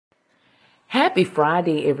Happy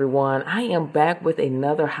Friday, everyone. I am back with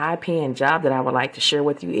another high-paying job that I would like to share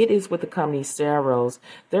with you. It is with the company Ceros.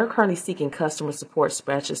 They're currently seeking customer support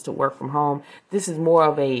specialists to work from home. This is more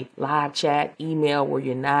of a live chat email where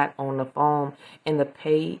you're not on the phone, and the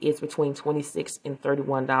pay is between $26 and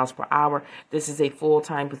 $31 per hour. This is a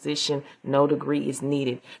full-time position. No degree is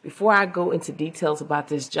needed. Before I go into details about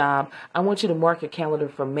this job, I want you to mark your calendar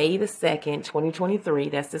for May the 2nd, 2023.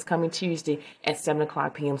 That's this coming Tuesday at 7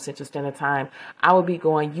 o'clock p.m. Central Standard Time. I will be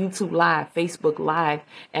going YouTube Live, Facebook Live,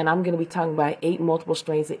 and I'm going to be talking about 8 multiple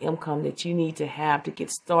streams of income that you need to have to get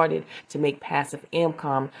started to make passive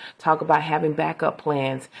income. Talk about having backup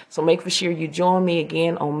plans. So make sure you join me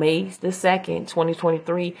again on May the 2nd,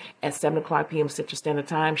 2023 at 7 o'clock p.m. Central Standard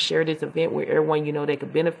Time. Share this event with everyone you know they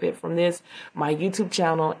could benefit from this. My YouTube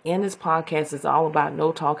channel and this podcast is all about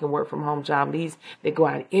no talking work from home job leads that go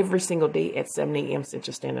out every single day at 7 a.m.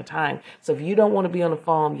 Central Standard Time. So if you don't want to be on the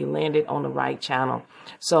phone, you landed on the right channel.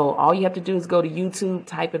 So all you have to do is go to YouTube,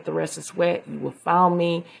 type in Theresa Sweat. You will find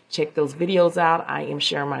me. Check those videos out. I am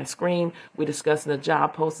sharing my screen. We're discussing the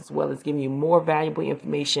job post as well as giving you more valuable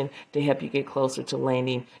information to help you get closer to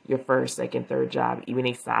landing your first, second, third job, even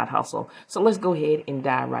a side hustle. So let's go ahead and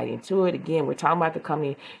dive right into it. Again, we're talking about the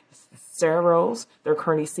company Ceros. They're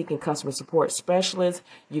currently seeking customer support specialists.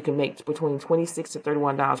 You can make between $26 to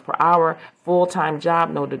 $31 per hour, full-time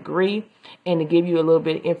job, no degree. And to give you a little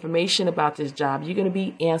bit of information about this job, you're going to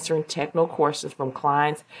be answering technical questions from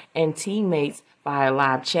clients and teammates via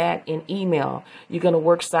live chat and email. You're going to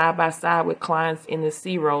work side by side with clients in the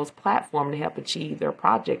Ceros platform to help achieve their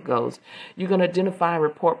project goals. You're going to identify and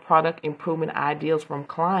report product improvement ideas from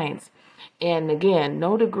clients. And again,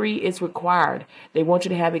 no degree is required. They want you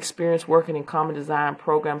to have experience working in common design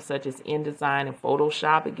programs such as InDesign and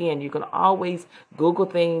Photoshop. Again, you can always Google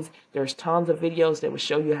things. There's tons of videos that will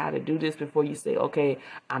show you how to do this before you say, okay,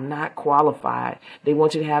 I'm not qualified. They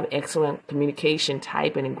want you to have excellent communication,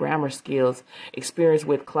 typing, and grammar skills. Experience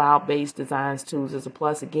with cloud-based design tools is a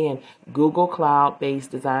plus. Again, Google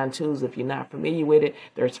cloud-based design tools. If you're not familiar with it,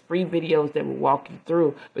 there's free videos that will walk you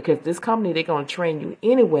through, because this company, they're going to train you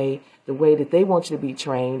anyway the way that they want you to be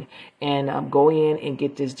trained, and go in and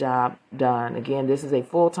get this job done. Again, this is a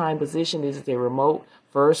full-time position. This is a remote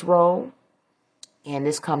first role. And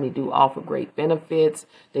this company do offer great benefits.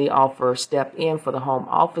 They offer step in for the home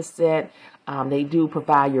office set. They do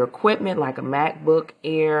provide your equipment like a MacBook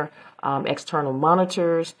Air, external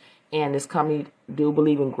monitors. And this company do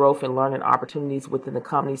believe in growth and learning opportunities within the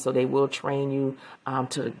company. So they will train you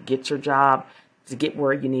to get your job, to get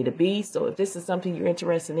where you need to be. So if this is something you're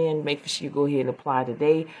interested in, make sure you go ahead and apply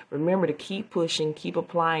today. Remember to keep pushing, keep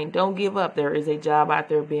applying. Don't give up. There is a job out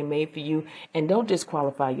there being made for you. And don't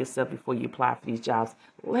disqualify yourself before you apply for these jobs.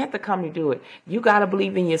 Let the company do it. You got to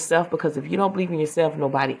believe in yourself, because if you don't believe in yourself,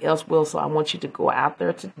 nobody else will. So I want you to go out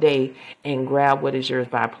there today and grab what is yours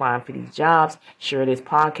by applying for these jobs. Share this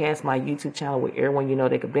podcast, my YouTube channel, with everyone you know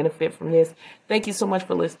they could benefit from this. Thank you so much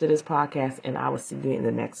for listening to this podcast, and I will see you in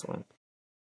the next one.